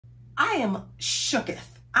I am shooketh.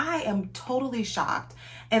 I am totally shocked.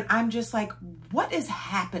 And I'm just like, what is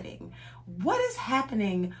happening? What is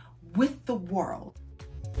happening with the world?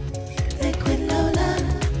 Liquid Lola.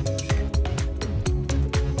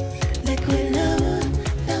 Liquid Lola.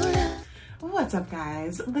 What's up,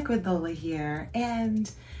 guys? Liquid Lola here. And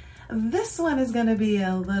this one is going to be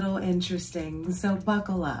a little interesting, so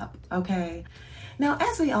buckle up, okay? Now,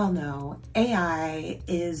 as we all know, AI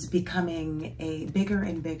is becoming a bigger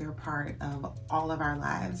and bigger part of all of our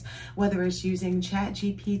lives, whether it's using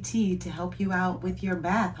ChatGPT to help you out with your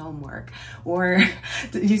math homework or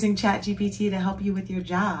using ChatGPT to help you with your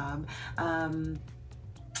job.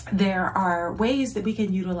 There are ways that we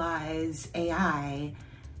can utilize AI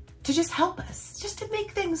to just help us, just to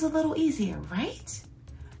make things a little easier, right?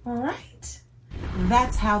 Right?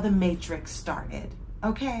 That's how the Matrix started,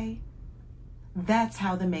 okay? That's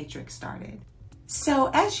how the Matrix started. So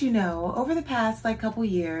as you know, over the past couple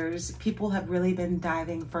years, people have really been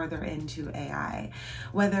diving further into AI,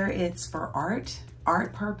 whether it's for art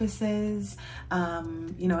purposes.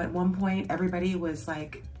 You know, at one point, everybody was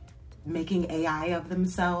making AI of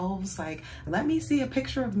themselves. Let me see a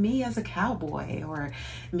picture of me as a cowboy or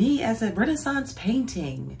me as a Renaissance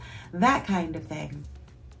painting, that kind of thing.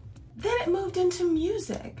 Then it moved into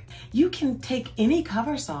music. You can take any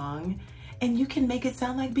cover song and you can make it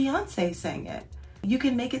sound like Beyonce sang it. You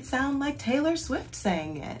can make it sound like Taylor Swift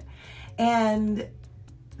sang it. And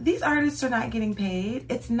these artists are not getting paid.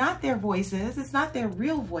 It's not their voices. It's not their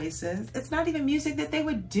real voices. It's not even music that they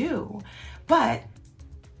would do. But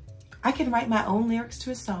I can write my own lyrics to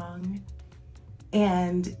a song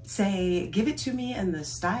and say, give it to me in the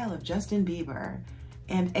style of Justin Bieber,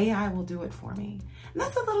 and AI will do it for me. And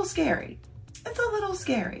that's a little scary. It's a little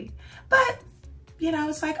scary. But you know,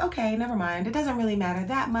 it's okay, never mind. It doesn't really matter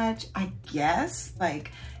that much, I guess.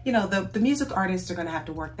 You know, the music artists are gonna have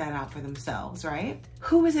to work that out for themselves, right?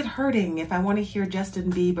 Who is it hurting if I wanna hear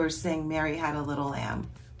Justin Bieber sing Mary Had a Little Lamb?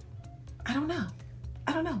 I don't know.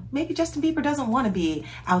 I don't know. Maybe Justin Bieber doesn't wanna be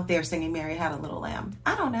out there singing Mary Had a Little Lamb.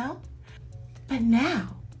 I don't know. But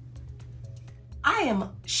now, I am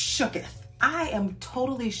shooketh. I am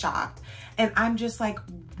totally shocked. And I'm just like,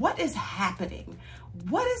 what is happening?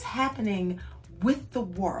 What is happening with the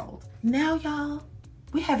world? Now, y'all,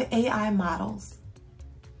 we have AI models.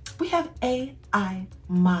 We have AI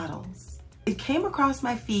models. It came across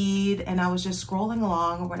my feed and I was just scrolling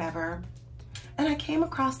along or whatever, and I came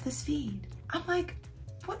across this feed. I'm like,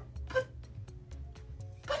 what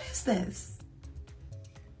is this?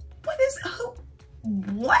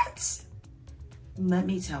 What? Let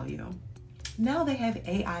me tell you. Now they have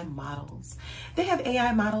AI models. They have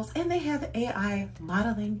AI models and they have AI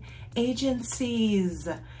modeling agencies.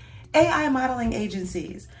 AI modeling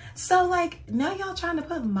agencies. So now y'all trying to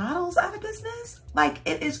put models out of business?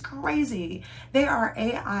 It is crazy. They are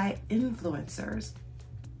AI influencers.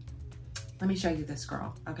 Let me show you this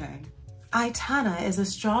girl, okay? Aitana is a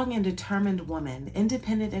strong and determined woman,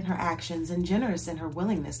 independent in her actions and generous in her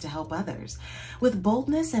willingness to help others. With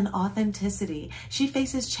boldness and authenticity, she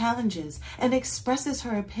faces challenges and expresses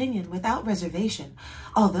her opinion without reservation,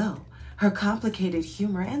 although her complicated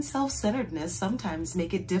humor and self-centeredness sometimes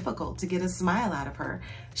make it difficult to get a smile out of her,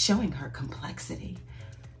 showing her complexity.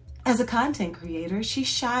 As a content creator, she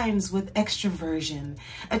shines with extroversion,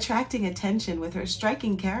 attracting attention with her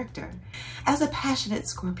striking character. As a passionate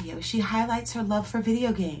Scorpio, she highlights her love for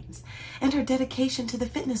video games and her dedication to the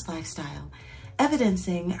fitness lifestyle,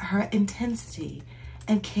 evidencing her intensity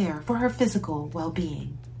and care for her physical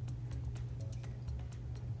well-being.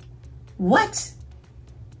 What?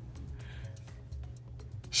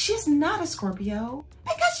 She's not a Scorpio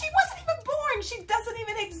because she wasn't even born. She doesn't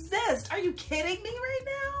even exist. Are you kidding me right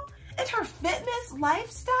now? And her fitness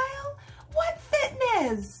lifestyle? What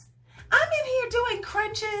fitness? I'm in here doing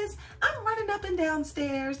crunches. I'm running up and down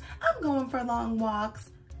stairs. I'm going for long walks.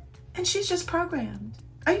 And she's just programmed.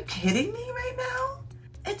 Are you kidding me right now?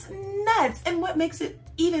 It's nuts. And what makes it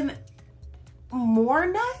even more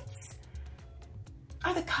nuts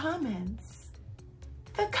are the comments.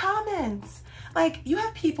 The comments. You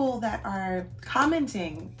have people that are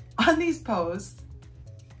commenting on these posts.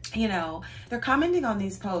 You know, they're commenting on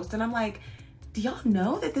these posts and I'm like, do y'all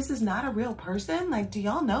know that this is not a real person? Do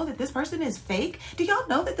y'all know that this person is fake? Do y'all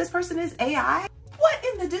know that this person is AI? What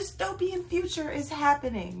in the dystopian future is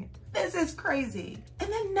happening? This is crazy.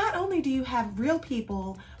 And then not only do you have real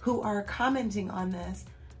people who are commenting on this,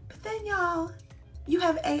 but then y'all, you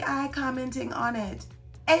have AI commenting on it.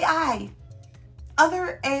 AI.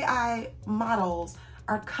 Other AI models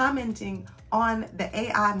are commenting on the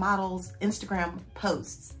AI models' Instagram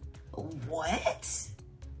posts. What?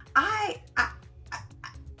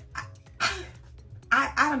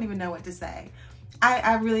 don't even know what to say.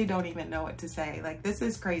 I really don't even know what to say. Like, this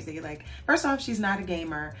is crazy. Like, first off, she's not a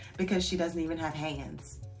gamer because she doesn't even have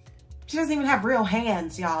hands. She doesn't even have real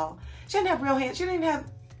hands, y'all. She doesn't have real hands. She doesn't even have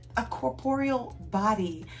a corporeal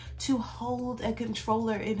body to hold a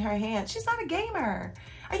controller in her hand. She's not a gamer.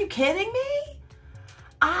 Are you kidding me?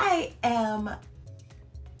 I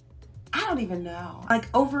don't even know. Like,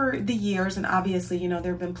 over the years, and obviously, you know,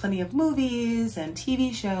 there have been plenty of movies and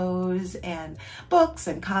TV shows and books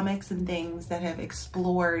and comics and things that have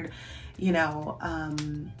explored, you know,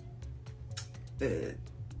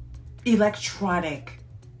 electronic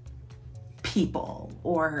people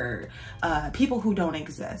or people who don't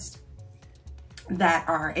exist, that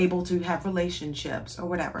are able to have relationships or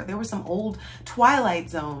whatever. There were some old Twilight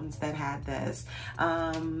Zones that had this,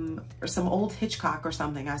 or some old Hitchcock or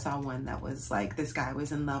something. I saw one that was like, this guy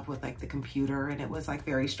was in love with like the computer, and it was like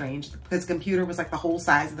very strange because the computer was like the whole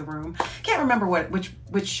size of the room. Can't remember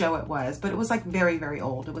which show it was, but it was like very, very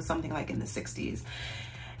old. It was something like in the 60s.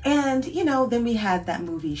 And, you know, then we had that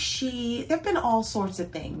movie She. There've been all sorts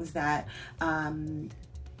of things that,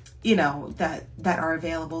 you know, that are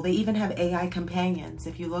available. They even have AI companions.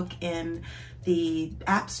 If you look in the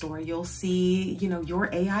App Store, you'll see, you know, your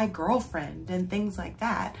AI girlfriend and things like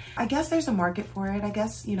that. I guess there's a market for it. I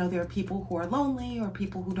guess, you know, there are people who are lonely or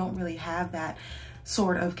people who don't really have that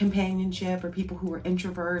sort of companionship, or people who are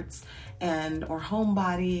introverts and or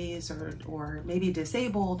homebodies or maybe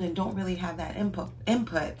disabled and don't really have that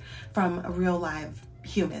input from real live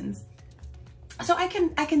humans. So I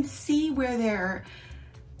can see where there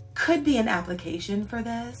could be an application for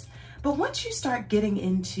this. But once you start getting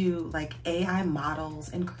into like AI models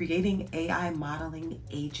and creating AI modeling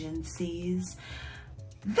agencies,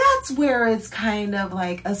 that's where it's kind of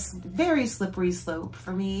like a very slippery slope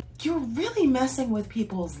for me. You're really messing with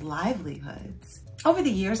people's livelihoods. Over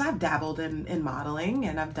the years, I've dabbled in modeling,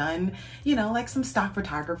 and I've done, you know, like some stock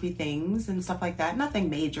photography things and stuff like that.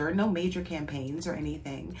 Nothing major, no major campaigns or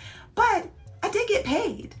anything, but I did get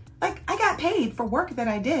paid. Like, I got paid for work that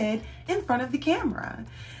I did in front of the camera,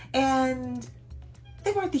 and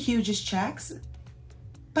they weren't the hugest checks,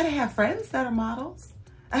 but I have friends that are models.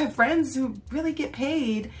 I have friends who really get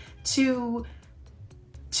paid to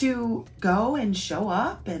go and show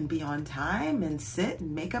up and be on time and sit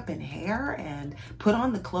and makeup and hair and put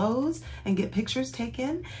on the clothes and get pictures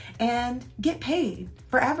taken and get paid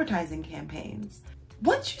for advertising campaigns.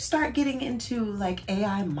 Once you start getting into like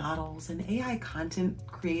AI models and AI content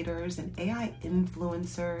creators and AI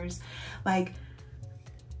influencers, like,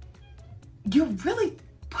 you're really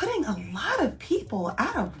putting a lot of people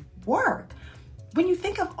out of work. When you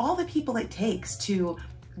think of all the people it takes to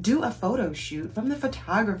do a photo shoot, from the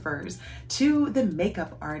photographers to the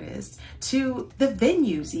makeup artists to the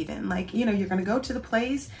venues even, like, you know, you're gonna go to the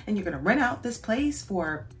place and you're gonna rent out this place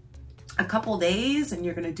for a couple days and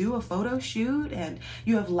you're gonna do a photo shoot, and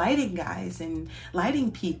you have lighting guys and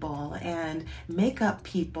lighting people and makeup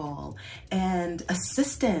people and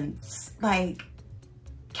assistants, like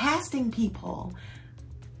casting people.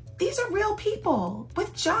 These are real people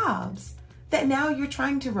with jobs that now you're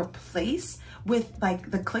trying to replace with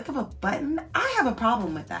like the click of a button. I have a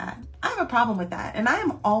problem with that. I have a problem with that. And I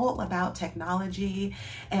am all about technology,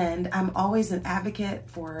 and I'm always an advocate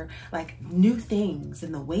for like new things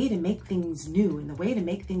and the way to make things new and the way to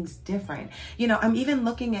make things different. You know, I'm even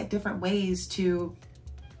looking at different ways to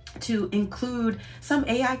include some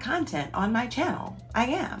AI content on my channel. I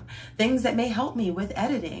am. Things that may help me with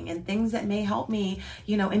editing and things that may help me,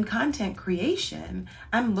 you know, in content creation.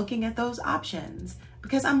 I'm looking at those options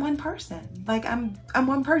because I'm one person. Like, I'm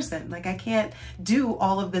one person. Like, I can't do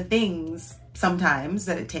all of the things sometimes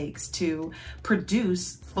that it takes to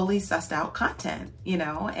produce fully sussed out content, you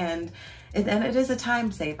know, and it is a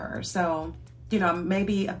time saver. So, you know, I'm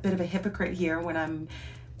maybe a bit of a hypocrite here when I'm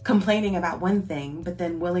complaining about one thing, but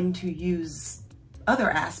then willing to use other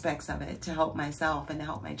aspects of it to help myself and to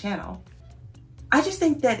help my channel. I just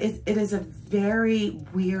think that it is a very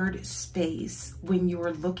weird space when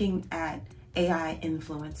you're looking at AI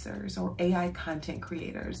influencers or AI content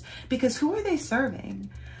creators, because who are they serving?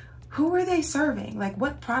 Who are they serving? Like,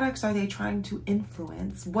 what products are they trying to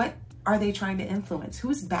influence? What are they trying to influence?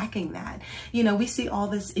 Who's backing that? You know, we see all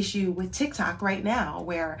this issue with TikTok right now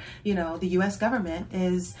where, you know, the US government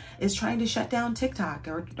is trying to shut down TikTok,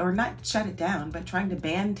 or not shut it down, but trying to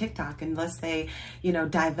ban TikTok unless they, you know,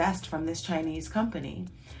 divest from this Chinese company.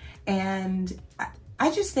 And I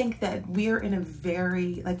just think that we're in a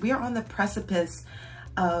very, like, we are on the precipice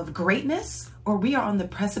of greatness or we are on the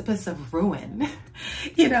precipice of ruin.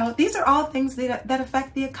 You know, these are all things that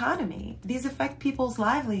affect the economy. These affect people's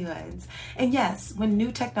livelihoods. And yes, when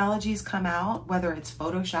new technologies come out, whether it's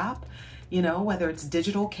Photoshop, you know, whether it's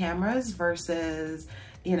digital cameras versus,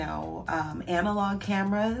 you know, analog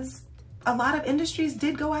cameras, a lot of industries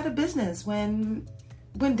did go out of business when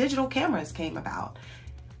digital cameras came about.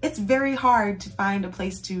 It's very hard to find a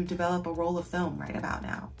place to develop a roll of film right about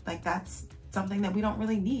now. Like, that's something that we don't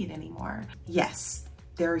really need anymore. Yes,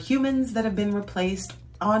 there are humans that have been replaced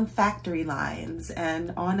on factory lines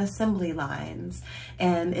and on assembly lines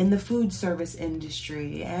and in the food service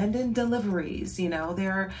industry and in deliveries. You know,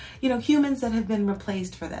 there are, you know, humans that have been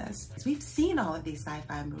replaced for this. We've seen all of these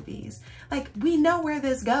sci-fi movies. Like, we know where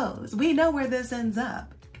this goes. We know where this ends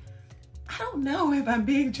up. I don't know if I'm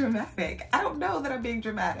being dramatic. I don't know that I'm being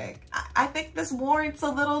dramatic. I think this warrants a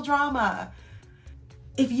little drama.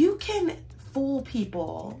 If you can fool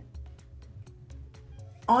people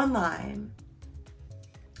online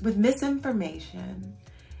with misinformation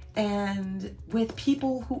and with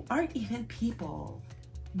people who aren't even people,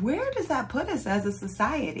 where does that put us as a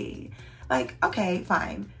society? Like, okay,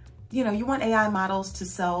 fine. You know, you want AI models to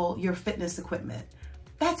sell your fitness equipment.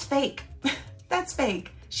 That's fake. That's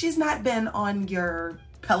fake. She's not been on your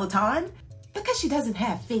Peloton because she doesn't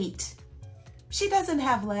have feet. She doesn't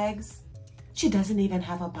have legs. She doesn't even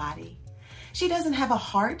have a body. She doesn't have a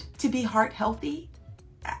heart to be heart healthy.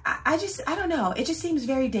 I don't know. It just seems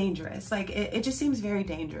very dangerous. Like, it just seems very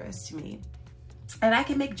dangerous to me. And I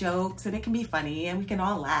can make jokes and it can be funny and we can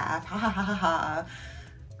all laugh. Ha ha ha ha ha.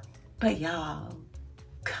 But y'all,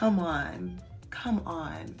 come on. Come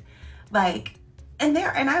on. Like, and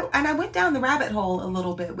I went down the rabbit hole a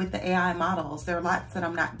little bit with the AI models. There are lots that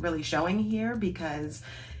I'm not really showing here because,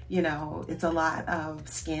 you know, it's a lot of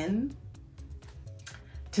skin,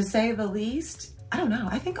 to say the least. I don't know.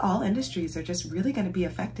 I think all industries are just really going to be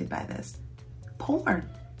affected by this. Porn.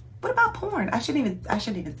 What about porn? I shouldn't even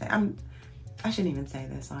say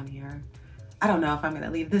this on here. I don't know if I'm going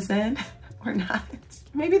to leave this in or not.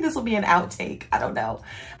 Maybe this will be an outtake. I don't know.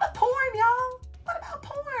 But porn, y'all. What about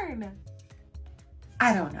porn?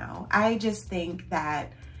 I don't know. I just think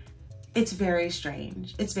that it's very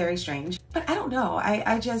strange. It's very strange. But I don't know.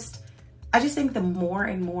 I just think the more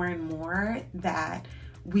and more and more that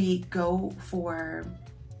we go for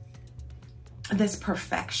this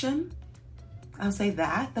perfection, I'll say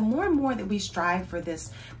that, the more and more that we strive for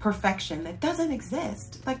this perfection that doesn't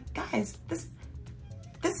exist. Like, guys, this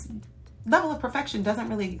level of perfection doesn't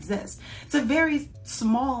really exist. It's a very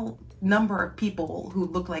small number of people who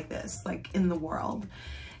look like this, like, in the world.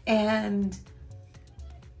 And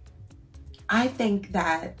I think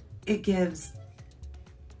that it gives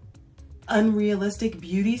unrealistic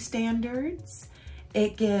beauty standards.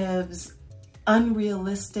 It gives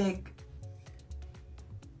unrealistic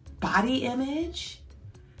body image,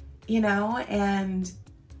 you know, and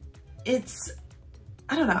it's,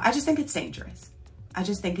 I don't know, I just think it's dangerous. I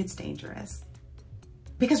just think it's dangerous.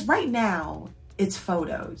 Because right now, it's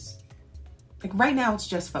photos. Like, right now, it's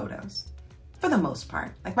just photos. For the most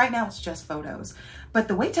part. Like, right now, it's just photos. But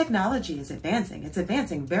the way technology is advancing, it's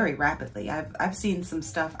advancing very rapidly. I've seen some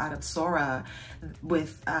stuff out of Sora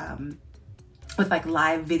with like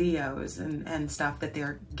live videos and stuff that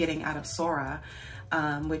they're getting out of Sora,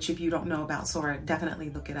 which, if you don't know about Sora,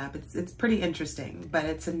 definitely look it up. It's pretty interesting, but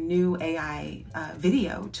it's a new AI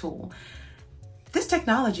video tool. This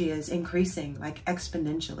technology is increasing like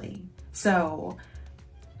exponentially. So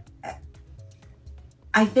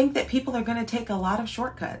I think that people are going to take a lot of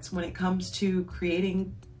shortcuts when it comes to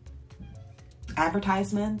creating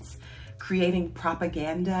advertisements, creating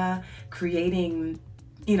propaganda, creating,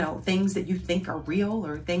 you know, things that you think are real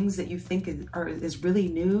or things that you think is really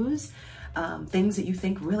news, things that you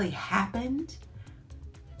think really happened.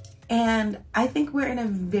 And I think we're in a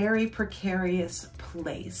very precarious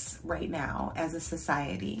place right now as a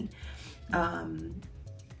society. And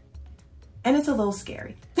it's a little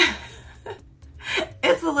scary.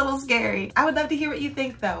 It's a little scary. I would love to hear what you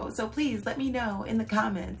think though. So please let me know in the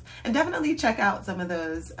comments, and definitely check out some of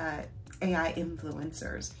those AI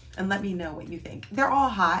influencers and let me know what you think. They're all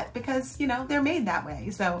hot because, you know, they're made that way.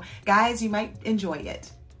 So guys, you might enjoy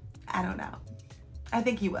it. I don't know. I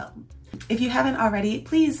think you will. If you haven't already,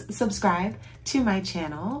 please subscribe to my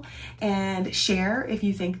channel and share if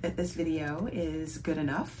you think that this video is good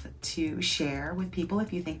enough to share with people,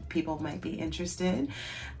 if you think people might be interested.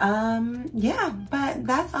 Yeah, but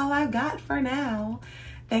that's all I've got for now.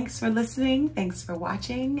 Thanks for listening. Thanks for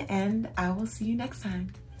watching, and I will see you next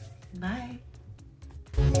time. Bye.